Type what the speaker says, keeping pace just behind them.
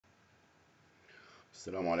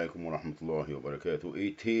Assalamu alaikum wa rahmatullahi wa barakatuh.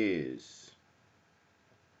 It is,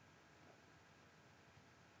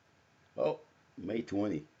 oh, May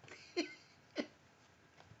 20.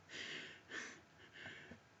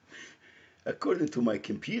 According to my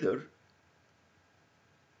computer,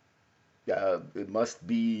 it must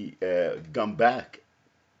be gone back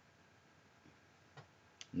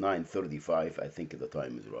 9:35. I think the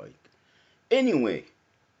time is right. Anyway,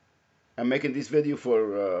 I'm making this video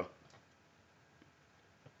for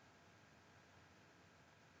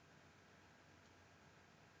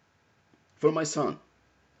my son.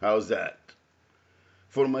 How's that?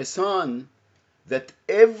 For my son, that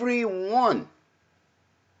everyone,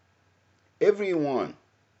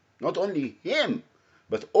 not only him,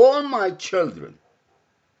 but all my children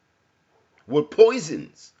were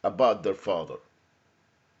poisons about their father.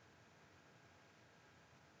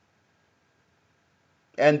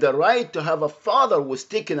 And the right to have a father was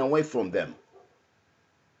taken away from them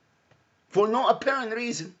for no apparent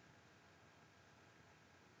reason.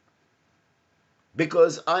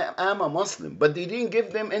 Because I am a Muslim, but they didn't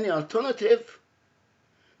give them any alternative.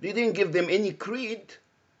 They didn't give them any creed.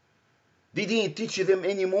 They didn't teach them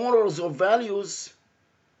any morals or values.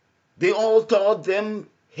 They all taught them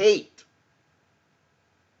hate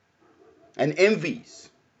and envies.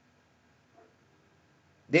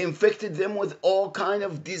 They infected them with all kind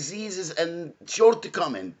of diseases and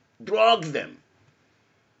shortcomings, drugged them,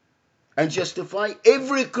 and justify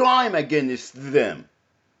every crime against them.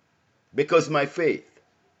 Because my faith.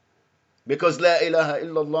 Because La ilaha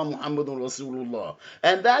illallah Muhammadun Rasulullah.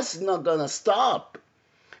 And that's not gonna stop.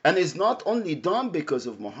 And it's not only done because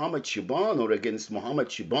of Muhammad Shiban or against Muhammad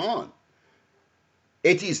Shiban.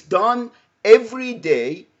 It is done every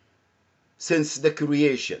day since the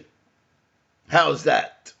creation. How's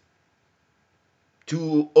that?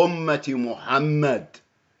 To Ummati Muhammad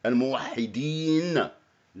al-Muwahideen.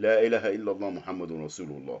 La ilaha illallah Muhammadun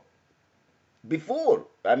Rasulullah. Before,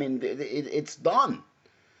 I mean, it's done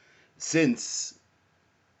since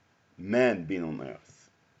man been on earth.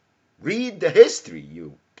 Read the history,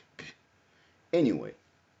 you. Anyway,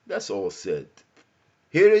 that's all said.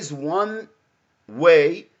 Here is one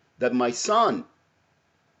way that my son,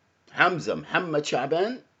 Hamza Muhammad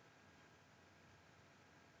Shaban,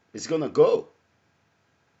 is gonna go.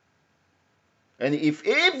 And if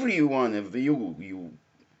every one of you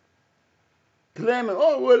claiming,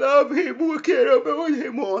 oh, we love him, we care about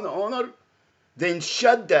him, honor, then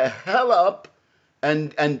shut the hell up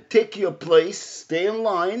and take your place, stay in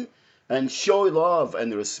line, and show love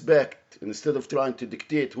and respect instead of trying to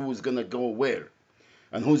dictate who's gonna go where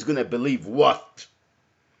and who's gonna believe what.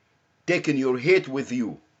 Taking your hate with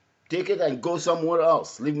you. Take it and go somewhere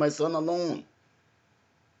else. Leave my son alone.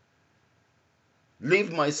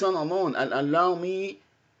 Leave my son alone and allow me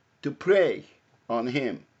to pray on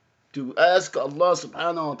him, to ask Allah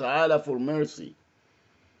subhanahu wa ta'ala for mercy.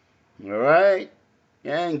 Alright?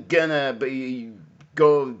 You ain't gonna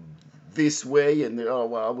go this way and, oh,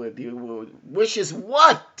 well, wishes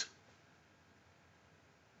what?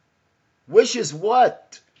 Wishes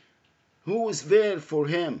what? Who was there for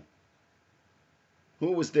him?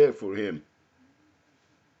 Who was there for him?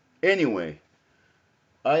 Anyway,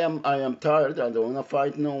 I am tired. I don't want to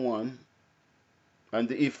fight no one. And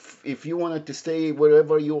if you wanted to stay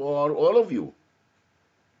wherever you are, all of you,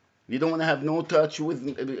 you don't want to have no touch with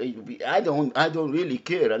me. I don't really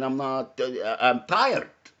care, and I'm tired.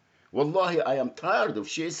 Wallahi, I am tired of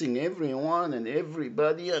chasing everyone and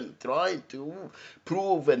everybody and trying to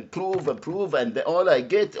prove, and all I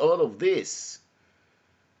get all of this.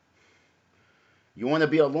 You want to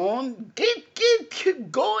be alone?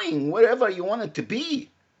 Keep going wherever you want it to be.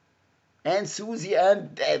 And Susie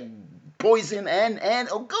and Poison and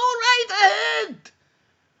oh, go right ahead.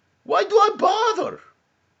 Why do I bother?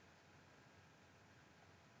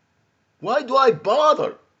 Why do I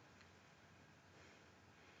bother?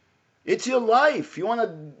 It's your life. You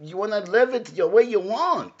wanna live it the way you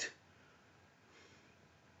want.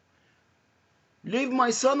 Leave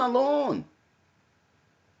my son alone.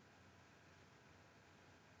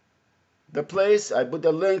 The place, I put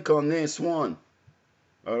a link on this one.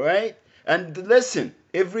 Alright? And listen,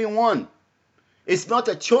 everyone, it's not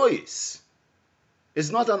a choice.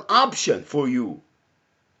 It's not an option for you.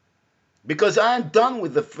 Because I ain't done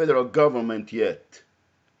with the federal government yet.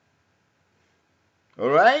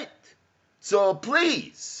 Alright? So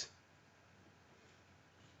please,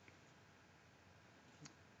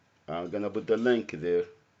 I'm gonna put the link there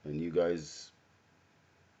and you guys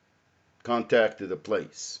contact the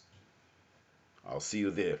place. I'll see you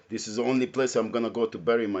there. This is the only place I'm gonna go to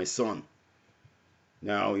bury my son.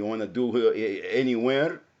 Now, you wanna do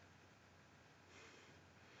anywhere?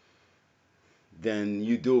 then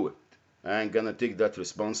you do it. I ain't gonna take that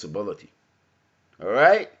responsibility.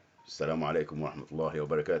 Alright? Assalamu alaikum wa rahmatullahi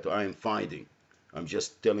wa barakatuh. I am fighting. I'm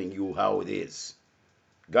just telling you how it is.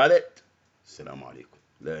 Got it? Assalamu alaikum.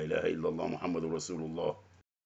 La ilaha illallah Muhammadur Rasulullah.